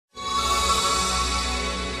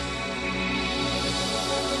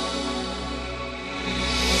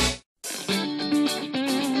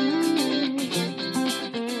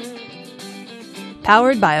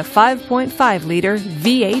powered by a 5.5-liter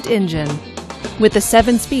V8 engine. With a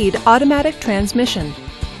 7-speed automatic transmission,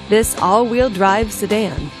 this all-wheel drive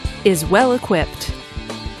sedan is well equipped.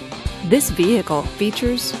 This vehicle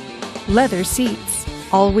features leather seats,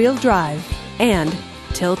 all-wheel drive, and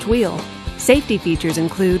tilt wheel. Safety features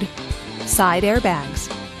include side airbags,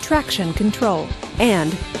 traction control,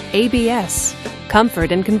 and ABS.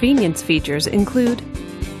 Comfort and convenience features include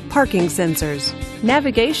parking sensors,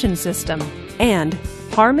 navigation system, and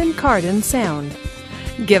Harman Kardon sound.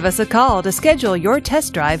 Give us a call to schedule your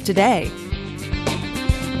test drive today.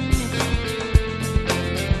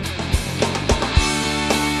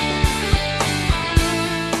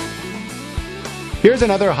 Here's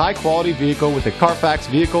another high-quality vehicle with a Carfax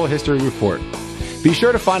Vehicle History Report. Be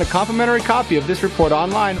sure to find a complimentary copy of this report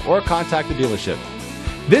online or contact the dealership.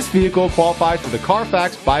 This vehicle qualifies for the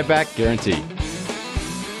Carfax Buyback Guarantee.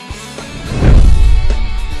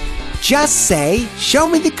 Just say, "Show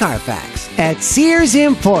me the Carfax" at Sears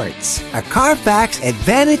Imports, a Carfax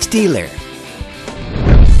Advantage dealer.